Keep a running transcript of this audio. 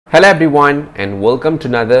Hello everyone and welcome to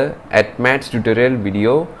another Math tutorial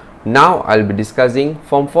video. Now I'll be discussing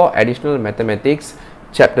Form 4 Additional Mathematics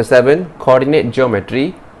Chapter 7 Coordinate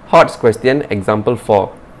Geometry HOTS question example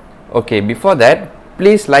 4. Okay, before that,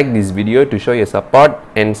 please like this video to show your support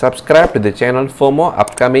and subscribe to the channel for more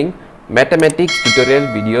upcoming mathematics tutorial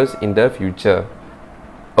videos in the future.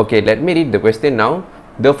 Okay, let me read the question now.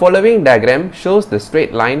 The following diagram shows the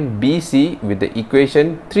straight line BC with the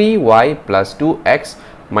equation 3y plus 2x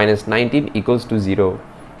minus 19 equals to 0.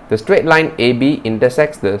 The straight line AB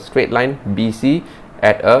intersects the straight line BC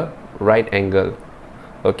at a right angle.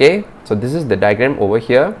 Okay, so this is the diagram over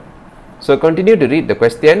here. So continue to read the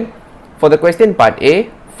question. For the question part A,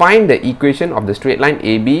 find the equation of the straight line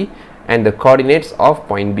AB and the coordinates of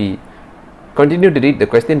point B. Continue to read the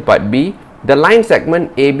question part B. The line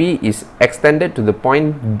segment AB is extended to the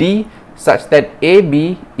point D such that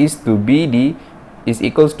AB is to BD is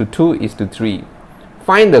equals to 2 is to 3.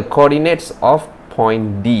 Find the coordinates of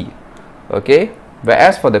point D. Okay,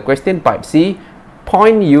 whereas for the question part C,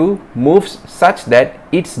 point U moves such that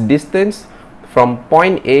its distance from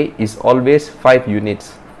point A is always 5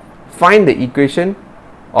 units. Find the equation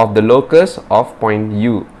of the locus of point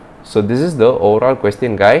U. So this is the overall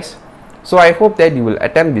question, guys. So I hope that you will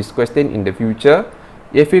attempt this question in the future.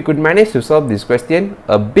 If you could manage to solve this question,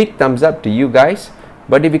 a big thumbs up to you guys.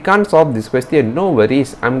 But if you can't solve this question, no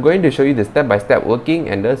worries. I'm going to show you the step-by-step working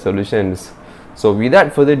and the solutions. So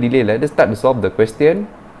without further delay, let us start to solve the question.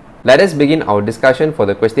 Let us begin our discussion for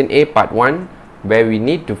the question A part 1, where we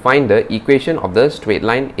need to find the equation of the straight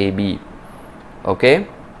line AB. Okay,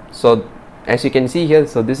 so as you can see here,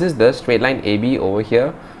 so this is the straight line AB over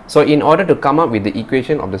here. So in order to come up with the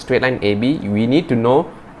equation of the straight line AB, we need to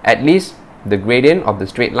know at least the gradient of the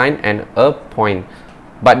straight line and a point.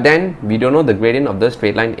 But then we don't know the gradient of the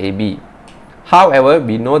straight line AB. However,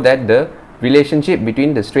 we know that the relationship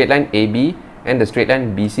between the straight line AB and the straight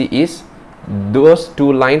line BC is those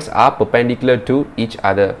two lines are perpendicular to each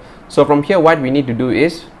other. So from here, what we need to do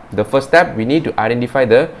is, the first step, we need to identify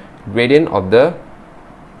the gradient of the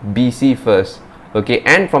BC first. Okay,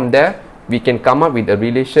 and from there we can come up with a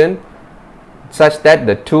relation such that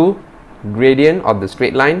the two gradient of the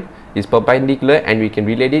straight line is perpendicular and we can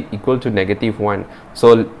relate it equal to -1.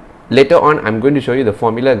 So later on I'm going to show you the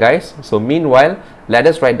formula, guys. So meanwhile, let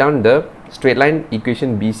us write down the straight line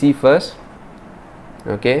equation BC first.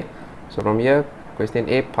 Okay, so from here, question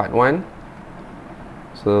A part 1.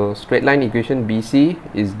 So straight line equation BC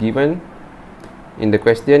is given in the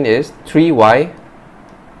question is 3y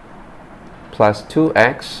plus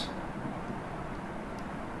 2x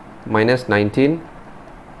minus 19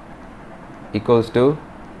 equals to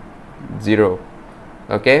 0.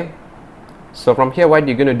 Okay, so from here what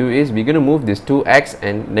you're going to do is we're going to move this 2x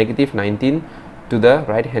and negative 19 to the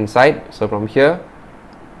right hand side. So from here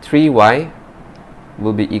 3y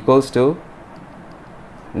will be equals to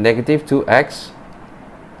negative 2x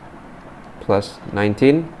plus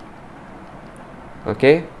 19.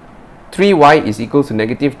 Okay, 3y is equals to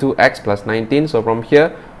negative 2x plus 19. So from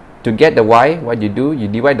here, to get the y, what you do, you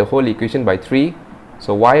divide the whole equation by 3.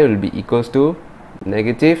 So y will be equals to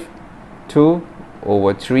negative 2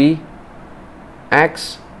 over 3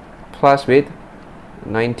 x plus with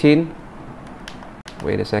 19,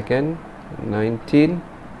 wait a second, 19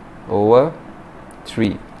 over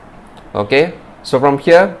 3. Okay, so from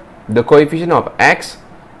here the coefficient of x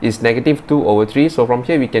is negative 2 over 3. So from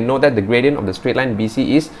here we can know that the gradient of the straight line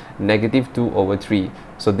BC is negative 2 over 3.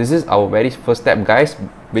 So this is our very first step, guys,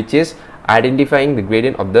 which is identifying the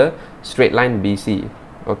gradient of the straight line BC.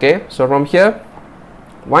 Okay, so from here,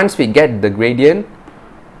 once we get the gradient,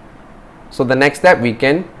 so the next step we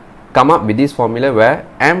can come up with this formula where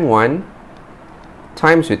m1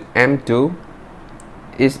 times with m2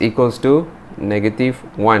 is equals to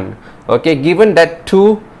 -1. Okay, given that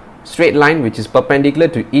two straight line which is perpendicular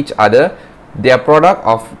to each other, their product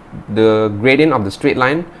of the gradient of the straight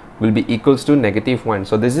line will be equals to -1.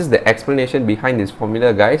 So this is the explanation behind this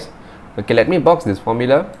formula, guys. Okay, let me box this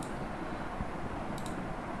formula.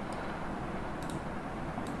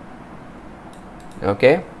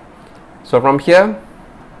 Okay, so from here,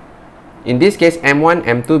 in this case m1,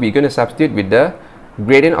 m2, we're going to substitute with the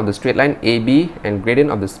gradient of the straight line AB and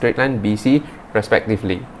gradient of the straight line BC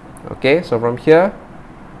respectively. Okay, so from here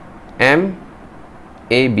m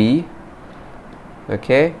AB,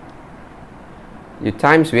 okay, you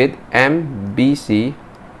times with m BC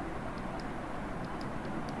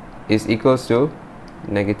is equals to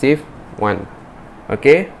 -1.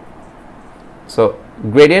 Okay, so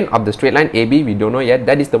gradient of the straight line AB we don't know yet.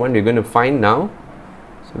 That is the one we're going to find now.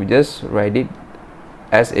 So we just write it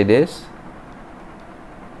as it is.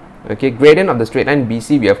 Okay, gradient of the straight line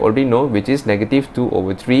BC we have already know, which is negative 2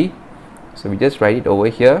 over 3. So we just write it over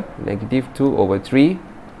here, negative 2 over 3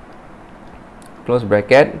 close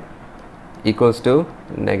bracket equals to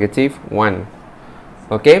negative 1.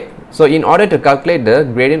 Okay, so in order to calculate the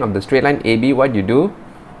gradient of the straight line AB, what you do?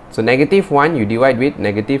 So negative 1 you divide with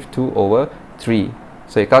negative 2 over 3.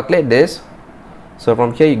 So you calculate this. So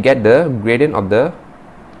from here you get the gradient of the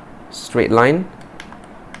straight line.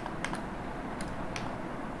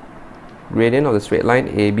 Gradient of the straight line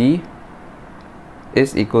AB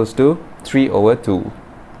is equals to 3 over 2.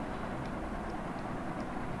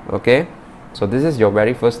 Okay, so this is your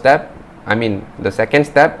very first step. I mean the second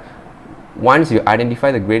step. Once you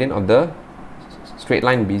identify the gradient of the straight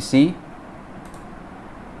line BC.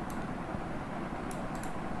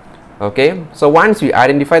 Okay, so once we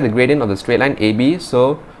identify the gradient of the straight line AB,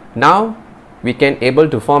 so now we can able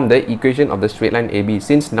to form the equation of the straight line AB,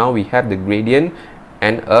 since now we have the gradient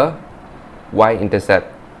and a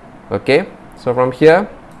y-intercept. Okay, so from here,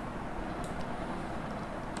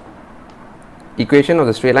 equation of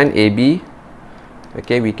the straight line AB,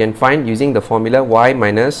 okay, we can find using the formula y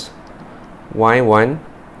minus y1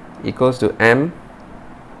 equals to m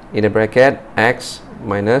in the bracket x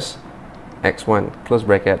minus x1 close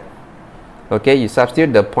bracket. Okay, you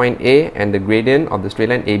substitute the point A and the gradient of the straight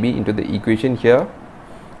line AB into the equation here.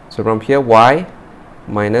 So from here, y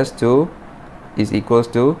minus 2 is equals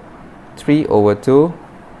to 3 over 2,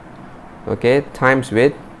 okay, times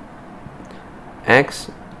with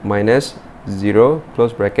x minus 0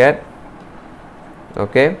 close bracket.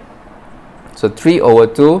 Okay, so 3 over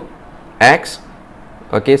 2 x.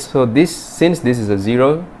 Okay, so this, since this is a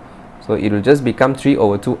 0, so it will just become 3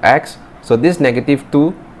 over 2x. So this negative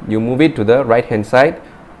 2, you move it to the right hand side.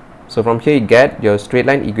 So from here you get your straight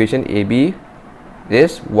line equation AB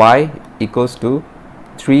is y equals to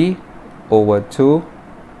 3 over 2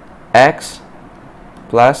 x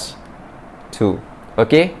plus 2.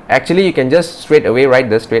 Okay, actually you can just straight away write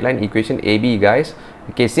the straight line equation AB, guys.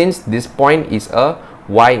 Okay, since this point is a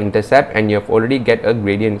y-intercept and you have already get a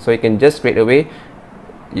gradient, so you can just straight away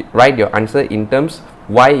write your answer in terms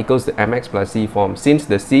y equals to mx plus c form, since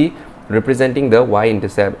the c representing the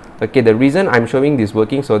y-intercept. Okay, the reason I'm showing this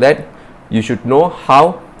working so that you should know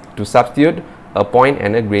how to substitute a point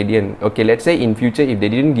and a gradient. Okay, let's say in future if they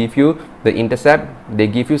didn't give you the intercept, they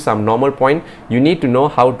give you some normal point, you need to know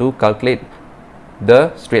how to calculate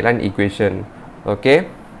the straight line equation. Okay,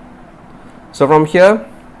 so from here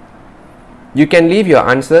you can leave your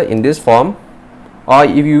answer in this form, or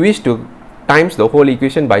if you wish to times the whole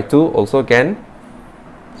equation by 2 also can.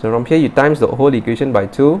 So from here you times the whole equation by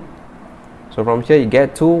 2. So from here you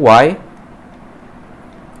get 2y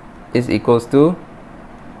is equals to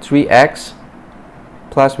 3x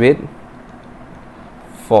plus with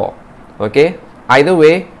 4. Okay, either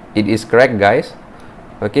way it is correct, guys.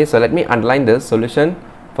 Okay, so let me underline the solution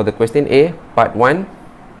for the question A, part 1.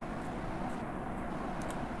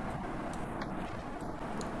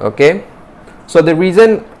 Okay, so the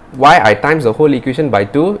reason why I times the whole equation by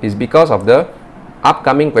 2 is because of the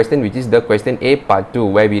upcoming question, which is the question A part 2,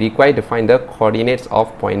 where we require to find the coordinates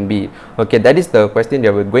of point B. Okay, that is the question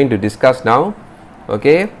that we're going to discuss now.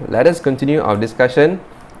 Okay, let us continue our discussion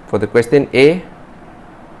for the question A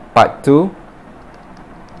part 2.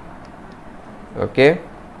 Okay,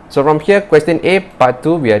 so from here, question A part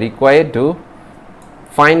 2, we are required to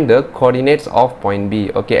find the coordinates of point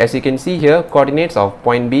B. Okay, as you can see here, coordinates of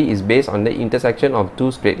point B is based on the intersection of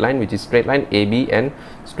two straight line, which is straight line AB and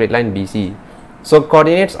straight line BC. So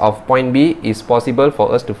coordinates of point B is possible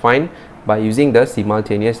for us to find by using the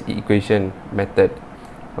simultaneous equation method.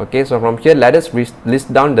 Okay, so from here let us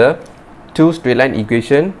list down the two straight line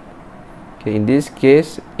equation. Okay, in this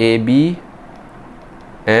case AB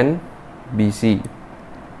and BC.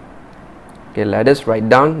 Okay, let us write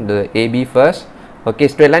down the AB first. Okay,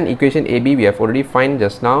 straight line equation AB we have already find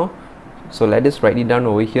just now, so let us write it down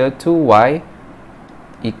over here. 2y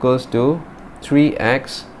equals to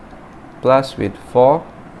 3x plus with 4.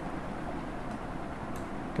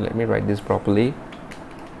 Okay, let me write this properly.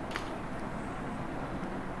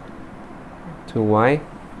 2y.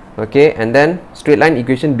 Okay, and then straight line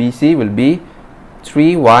equation BC will be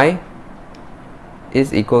 3y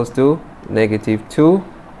is equals to negative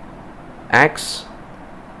 2x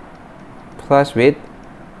plus with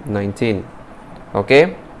 19.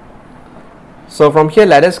 Okay, so from here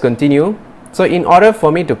let us continue. So in order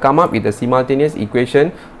for me to come up with a simultaneous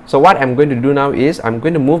equation, so what I'm going to do now is I'm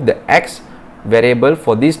going to move the x variable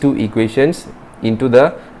for these two equations into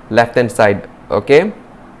the left hand side. Okay,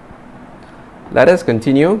 let us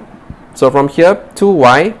continue. So from here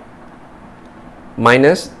 2y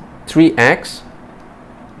minus 3x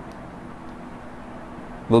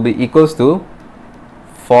will be equals to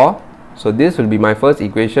 4. So this will be my first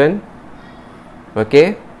equation.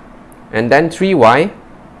 Okay, and then 3y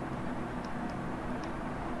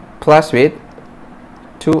plus with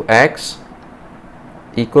 2x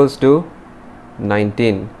equals to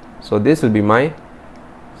 19. So this will be my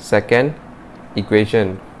second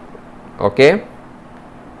equation. Okay,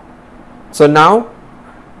 so now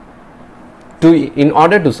in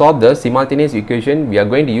order to solve the simultaneous equation, we are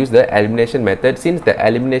going to use the elimination method, since the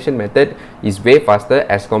elimination method is way faster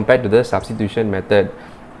as compared to the substitution method.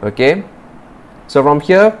 Okay, so from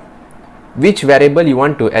here, which variable you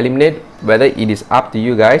want to eliminate, whether it is up to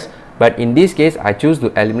you guys, but in this case I choose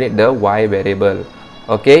to eliminate the y variable.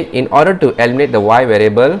 Okay, in order to eliminate the y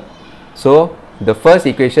variable, so the first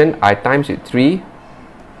equation I times with 3.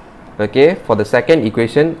 Okay, for the second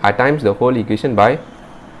equation I times the whole equation by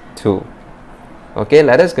 2. Okay,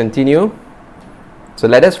 let us continue. So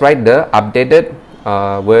let us write the updated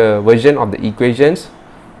version of the equations.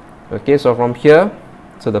 Okay, so from here,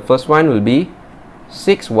 so the first one will be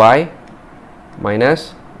 6y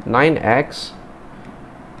minus 9x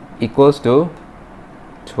equals to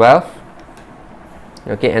 12.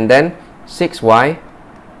 Okay, and then 6y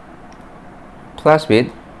plus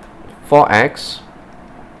with 4x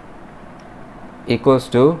equals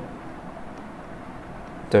to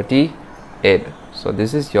 38. So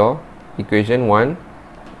this is your equation 1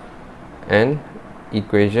 and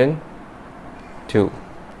equation 2.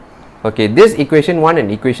 Okay, this equation 1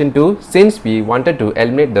 and equation 2, since we wanted to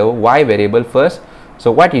eliminate the y variable first,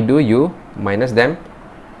 so what you do, you minus them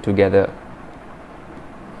together.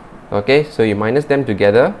 Okay, so you minus them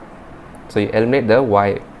together, so you eliminate the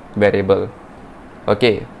y variable.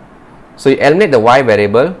 Okay, so you eliminate the y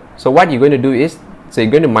variable. So what you're going to do is, so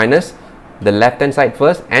you're going to minus the left hand side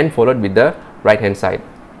first and followed with the right hand side.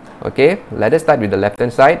 Okay, let us start with the left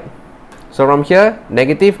hand side. So from here,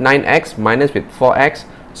 negative 9x minus with 4x,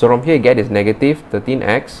 so from here you get is negative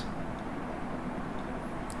 13x.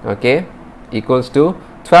 Okay, equals to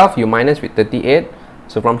 12 you minus with 38,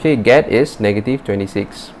 so from here you get is negative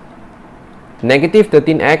 26. Negative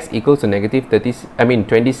 13x equals to negative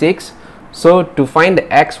 26. So to find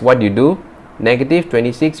the x, what you do, negative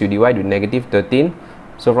 26 you divide with negative 13,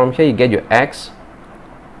 so from here you get your x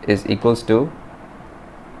is equals to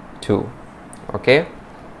 2. Okay,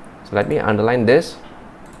 so let me underline this.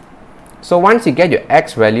 So once you get your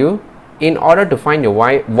x value, in order to find your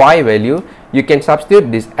y value, you can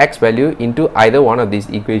substitute this x value into either one of these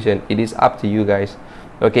equations. It is up to you guys.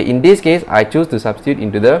 Okay, in this case I choose to substitute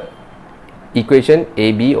into the equation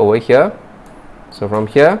AB over here. So from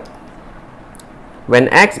here, when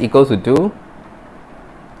x equals to 2,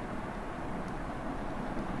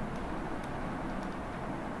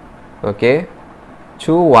 okay,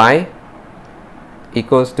 2y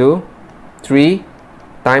equals to 3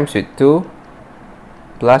 times with 2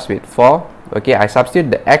 plus with 4. Okay, I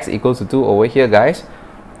substitute the x equals to 2 over here, guys.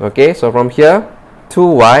 Okay, so from here,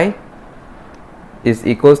 2y is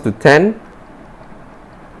equals to 10.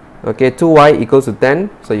 Okay, 2y equals to 10.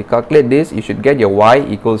 So you calculate this, you should get your y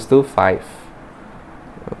equals to 5.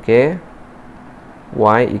 Okay,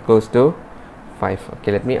 y equals to 5.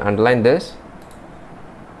 Okay, let me underline this.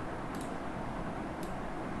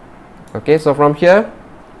 Okay, so from here,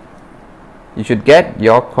 you should get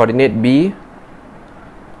your coordinate B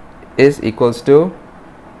is equals to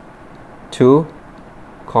 2,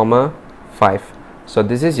 5. So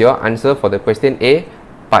this is your answer for the question A,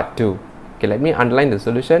 part 2. Okay, let me underline the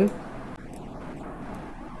solution.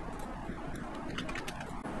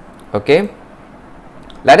 Okay,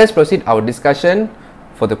 let us proceed our discussion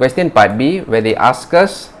for the question part B, where they ask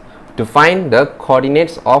us to find the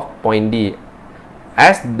coordinates of point D.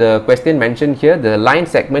 As the question mentioned here, the line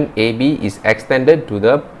segment AB is extended to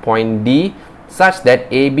the point D such that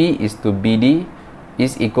AB is to BD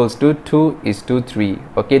is equals to 2:3.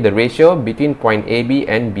 Okay, the ratio between point AB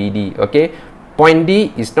and BD. Okay, point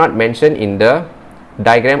D is not mentioned in the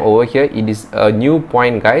diagram over here. It is a new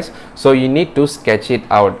point, guys, so you need to sketch it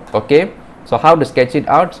out. Okay, so how to sketch it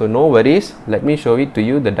out? So no worries, let me show it to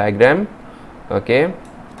you, the diagram. Okay,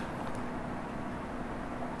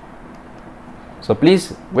 so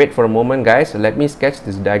please wait for a moment, guys. Let me sketch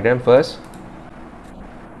this diagram first.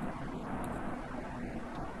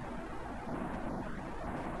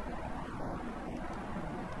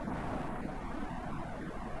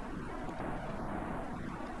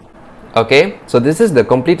 Okay, so this is the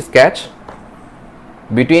complete sketch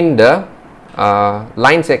between the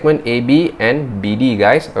line segment AB and BD,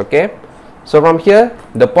 guys. Okay, so from here,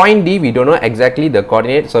 the point D, we don't know exactly the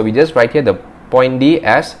coordinate, so we just write here the point D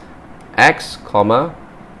as x,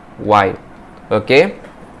 y. Okay,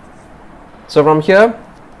 so from here,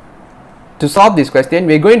 to solve this question,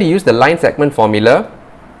 we're going to use the line segment formula,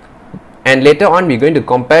 and later on we're going to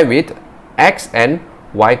compare with x and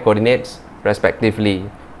y coordinates respectively.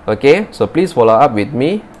 Okay, so please follow up with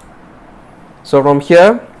me. So from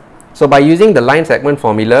here, so by using the line segment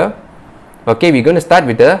formula, okay, we're going to start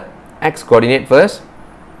with the x coordinate first.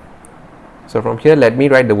 So from here, let me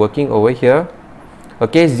write the working over here.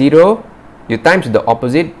 Okay, 0 you times the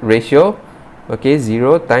opposite ratio. Okay,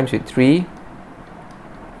 0 times with 3.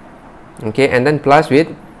 Okay, and then plus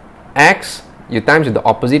with x you times with the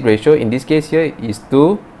opposite ratio. In this case here is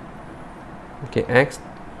 2. Okay, x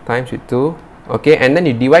times with 2. Okay, and then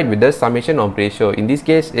you divide with the summation of ratio. In this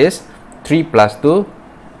case is 3 plus 2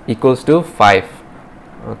 equals to 5.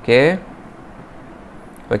 Okay.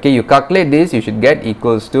 Okay, you calculate this, you should get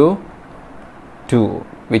equals to 2,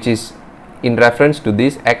 which is in reference to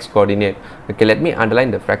this x coordinate. Okay, let me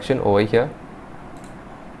underline the fraction over here.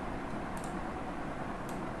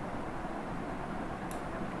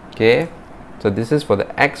 Okay, so this is for the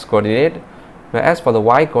x coordinate, whereas for the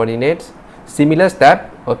y coordinates, similar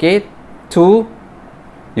step. Okay, 2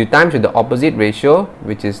 you times with the opposite ratio,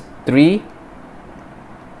 which is 3.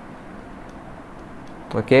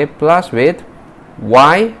 Okay, plus with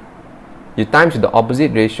y you times with the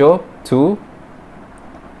opposite ratio, 2.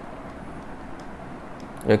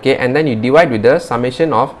 Okay, and then you divide with the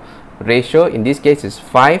summation of ratio. In this case is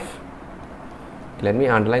 5. Let me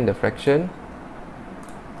underline the fraction.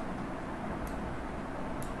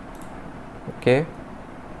 Okay,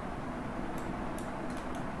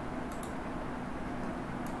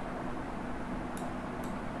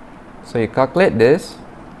 so you calculate this,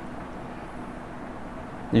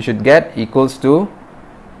 you should get equals to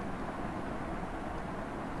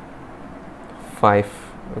 5.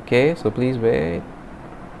 Okay, so please wait.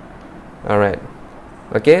 Alright,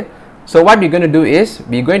 okay, so what we're going to do is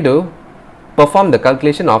we're going to perform the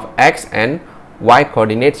calculation of x and y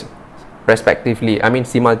coordinates respectively, I mean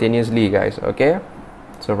simultaneously, guys. Okay,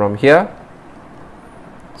 so from here,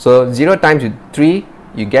 so 0 times with 3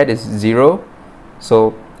 you get is 0,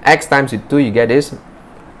 so x times with 2 you get is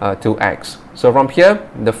 2x. So from here,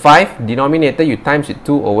 the 5 denominator you times with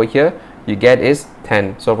 2 over here, you get is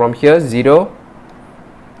 10. So from here, 0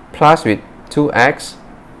 plus with 2x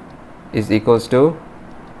is equals to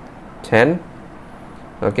 10.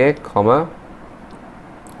 Okay, comma.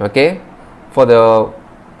 Okay, for the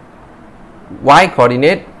y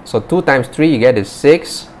coordinate, so 2 times 3 you get is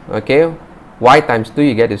 6. Okay, y times 2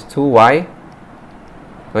 you get is 2y.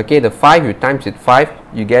 Okay, the 5 you times with 5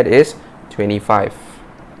 you get is 25.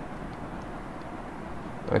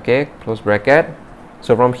 Okay, close bracket.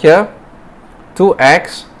 So from here,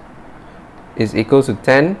 2x is equals to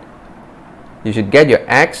 10. You should get your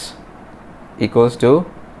x equals to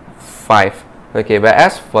 5. Okay,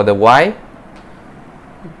 whereas for the y,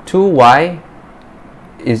 2y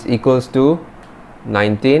is equals to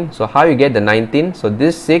 19. So how you get the 19? So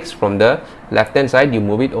this 6 from the left hand side, you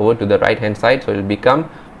move it over to the right hand side, so it will become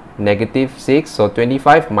negative 6. So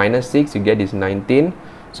 25 minus 6 you get is 19.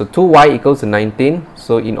 So 2y equals to 19.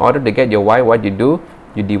 So in order to get your y, what you do,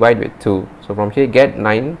 you divide with 2. So from here you get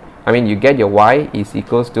you get your y is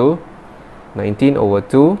equals to 19 over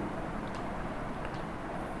 2.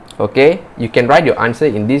 Okay, you can write your answer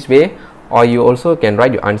in this way, or you also can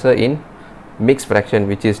write your answer in mixed fraction,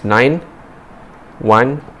 which is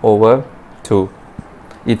 1 over 2.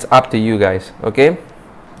 It's up to you guys. Okay,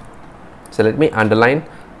 so let me underline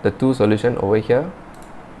the 2 solution over here.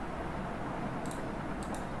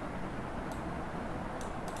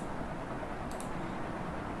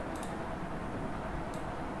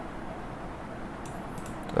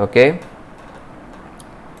 Okay,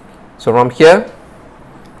 so from here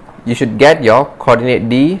you should get your coordinate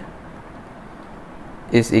D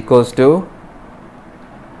is equals to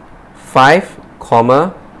 5,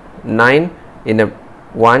 9 in a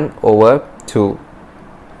 1 over 2.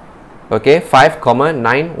 Okay, 5,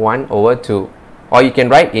 9, 1 over 2, or you can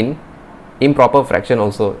write in improper fraction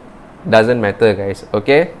also, doesn't matter, guys.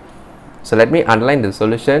 Okay, so let me underline the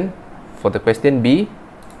solution for the question B.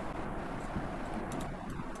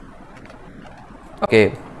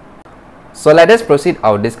 Okay, so let us proceed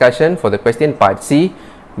our discussion for the question part C,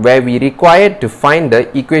 where we required to find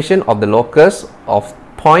the equation of the locus of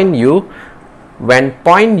point U when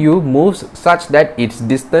point U moves such that its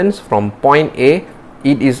distance from point A,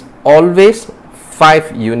 it is always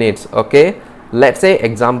 5 units. Okay, let's say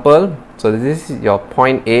example, so this is your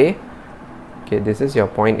point A. Okay, this is your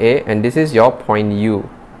point A and this is your point U.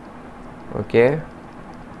 Okay,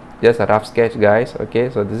 just a rough sketch, guys. Okay,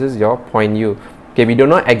 so this is your point U. Okay, we don't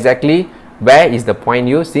know exactly where is the point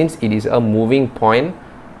U since it is a moving point.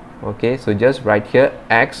 Okay, so just write here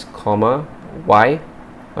x comma y.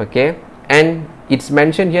 Okay, and it's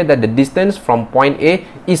mentioned here that the distance from point A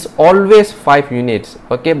is always 5 units.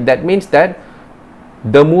 Okay, that means that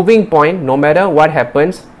the moving point, no matter what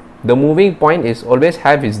happens, the moving point is always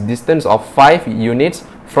have its distance of 5 units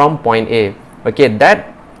from point A. Okay,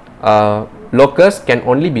 that locus can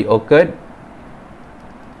only be occurred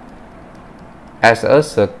as a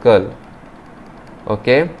circle.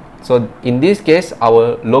 Okay, so in this case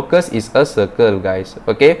our locus is a circle, guys.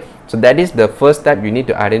 Okay, so that is the first step you need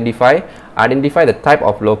to identify the type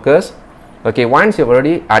of locus. Okay, once you've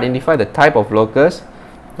already identified the type of locus,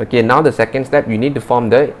 okay, now the second step, you need to form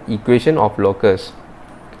the equation of locus.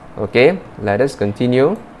 Okay, let us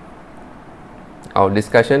continue our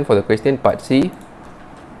discussion for the question part C.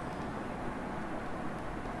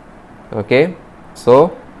 Okay,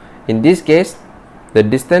 so in this case, the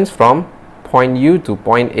distance from point U to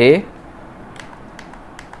point A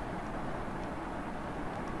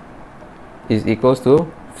is equals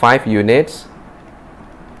to 5 units.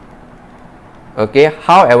 Okay,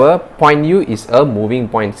 however, point U is a moving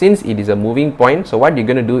point. Since it is a moving point, so what you're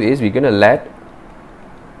going to do is we're going to let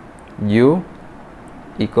U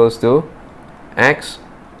equals to x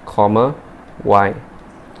comma y.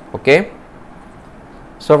 Okay,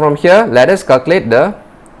 so from here let us calculate the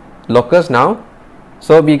locus now.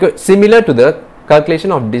 So we go similar to the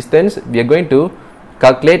calculation of distance, we are going to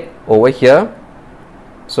calculate over here.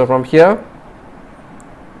 So from here,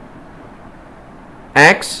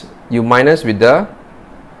 x you minus with the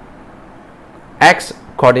x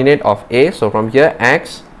coordinate of A. So from here,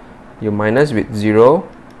 x you minus with 0,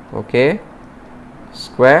 okay,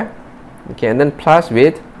 square, okay, and then plus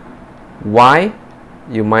with y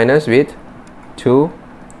you minus with 2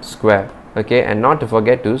 square. Okay, and not to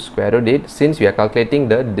forget to square root it since we are calculating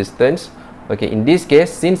the distance. Okay, in this case,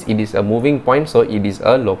 since it is a moving point, so it is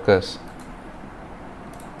a locus.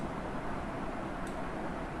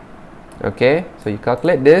 Okay, so you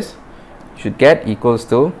calculate this, you should get equals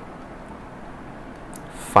to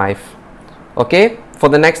 5. Okay, for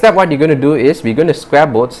the next step, what you're going to do is we're going to square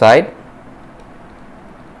both sides.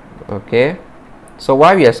 Okay, so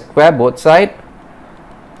why we are square both sides?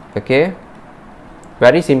 Okay,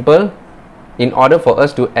 very simple. In order for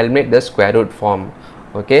us to eliminate the square root form.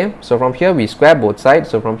 Okay, so from here we square both sides.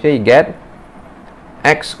 So from here you get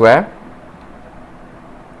x square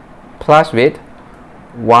plus with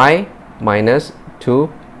y minus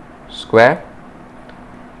 2 square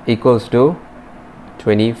equals to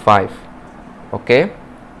 25. Okay,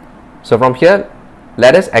 so from here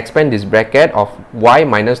let us expand this bracket of y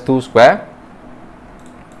minus 2 square.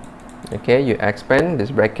 Okay, you expand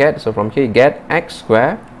this bracket. So from here you get x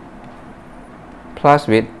square plus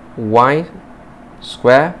with y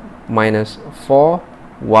square minus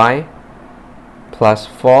 4y plus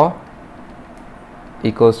 4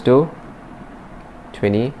 equals to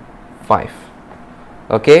 25.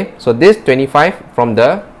 Okay, so this 25 from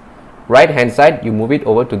the right hand side, you move it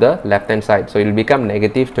over to the left hand side, so it will become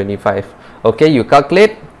negative 25. Okay, you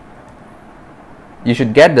calculate, you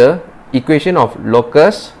should get the equation of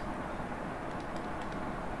locus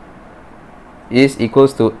is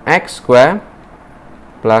equals to x square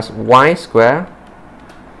plus y square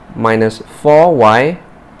minus 4y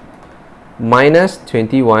minus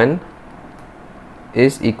 21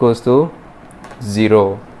 is equals to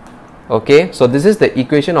 0. Okay, so this is the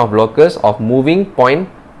equation of locus of moving point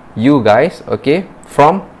U, guys. Okay,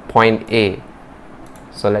 from point A.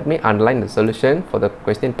 So let me underline the solution for the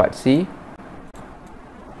question part C.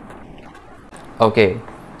 Okay,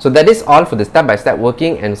 so that is all for the step-by-step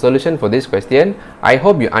working and solution for this question. I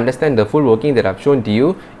hope you understand the full working that I've shown to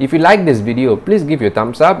you. If you like this video, please give your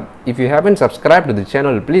thumbs up. If you haven't subscribed to the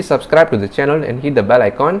channel, please subscribe to the channel and hit the bell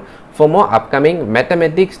icon for more upcoming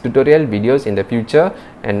mathematics tutorial videos in the future,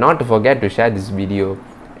 and not to forget to share this video.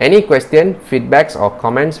 Any question, feedbacks or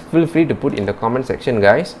comments, feel free to put in the comment section,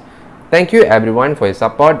 guys. Thank you everyone for your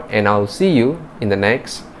support, and I'll see you in the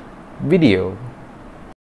next video.